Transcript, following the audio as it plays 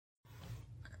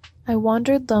I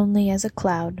wandered lonely as a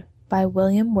cloud, by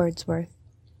William Wordsworth.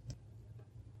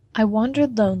 I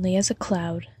wandered lonely as a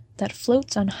cloud that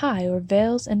floats on high o'er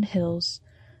vales and hills,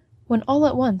 when all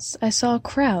at once I saw a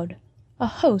crowd, a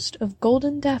host of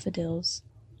golden daffodils.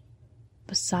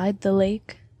 Beside the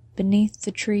lake, beneath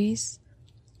the trees,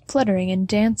 fluttering and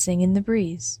dancing in the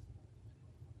breeze.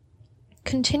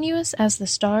 Continuous as the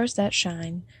stars that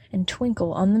shine and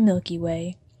twinkle on the Milky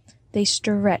Way, they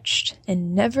stretched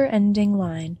in never-ending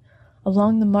line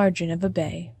along the margin of a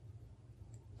bay.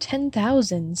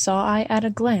 10,000 saw I at a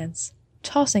glance,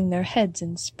 tossing their heads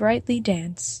in sprightly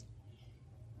dance.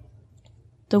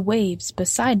 The waves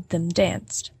beside them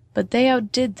danced, but they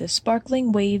outdid the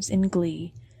sparkling waves in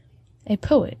glee. A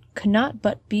poet could not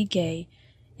but be gay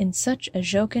in such a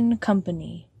jocund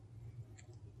company.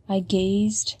 I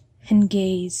gazed and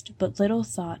gazed, but little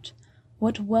thought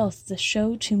what wealth the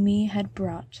show to me had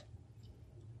brought.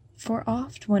 For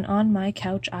oft when on my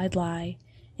couch I'd lie,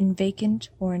 in vacant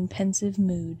or in pensive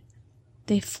mood,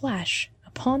 they flash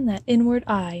upon that inward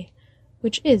eye,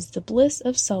 which is the bliss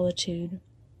of solitude.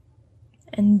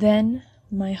 And then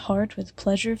my heart with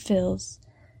pleasure fills,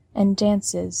 and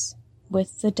dances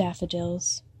with the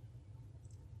daffodils.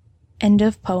 End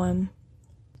of poem.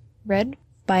 Read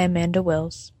by Amanda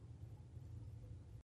Wills.